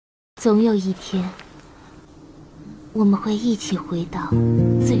总有一天，我们会一起回到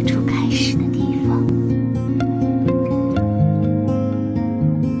最初开始的地方。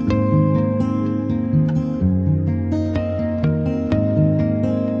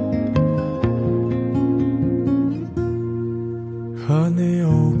和你有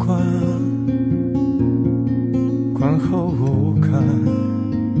关，观后无感。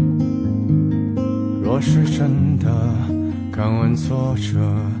若是真的，敢问作者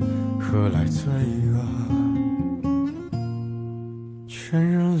何来罪恶？全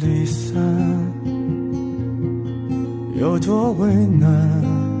人离散，有多为难？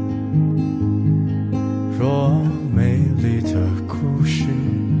若美丽的故事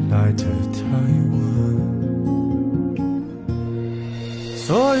来得太晚，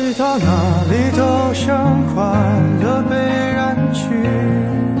所以到哪里都像快乐被染去，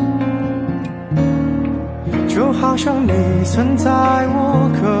就好像你曾在我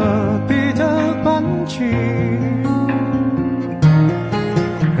隔壁的班级。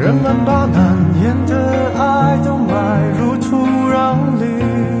人们把难言的爱都埋入土壤里，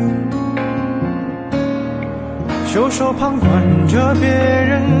袖手旁观着别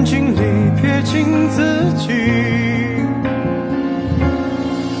人经历，撇清自己。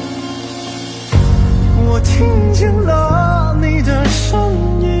我听见了你的声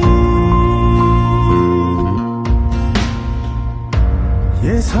音，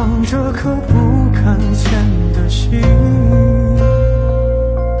也藏着颗不敢见的心。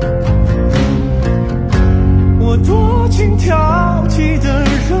我躲进挑剔的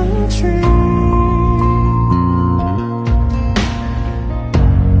人群，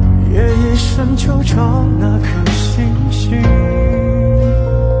夜一深就找那颗星星。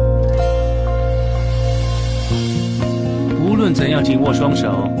无论怎样紧握双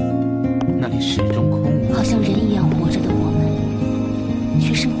手，那里始终空无。好像人一样活着的我们，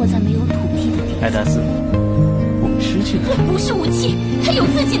却生活在没有土地的地方。艾达斯，我们失去了。他不是武器，他有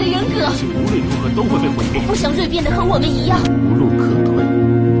自己的人格。而且无论如何都会被毁灭。我不想瑞变得和我们一样。无路可退。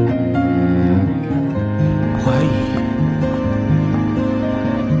怀疑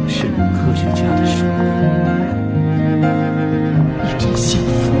是科学家的生活。你真幸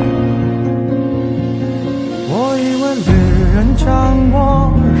福。我以为猎人将我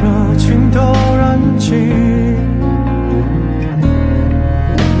热情都燃尽，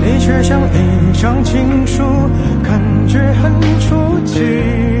你却像一张情书，感觉很初级。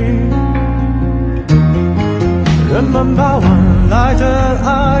人们把晚来的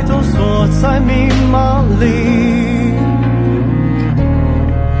爱都锁在密码里，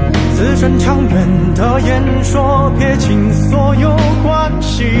自尊长远的演说，撇清所有关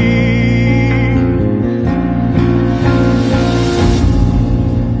系。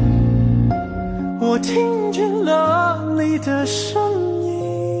我听见了你的声音，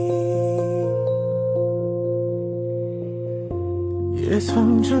也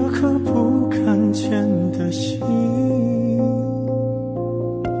藏着颗不敢见的心。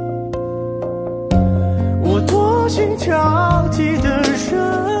我躲进挑剔的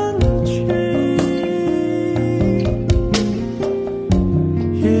人群，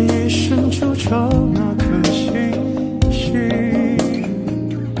夜一深就找那颗星星。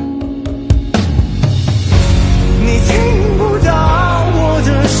你听不到我的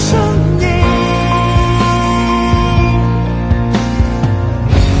声音，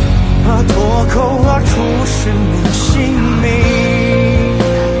怕脱口而出是你姓名。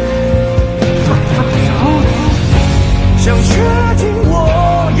想确定我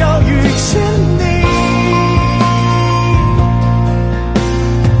要遇见你，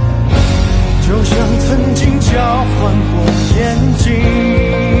就像曾经交换过眼睛。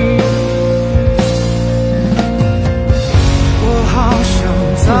我好想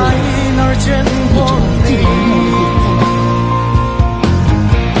在哪儿见过你，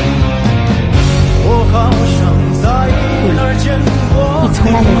我好想在哪儿见过你。你从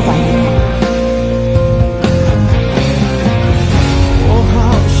来没怀疑过。我好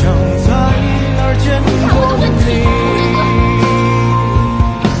想在哪儿见过你。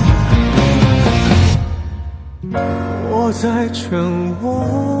我在沉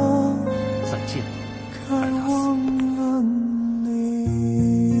默。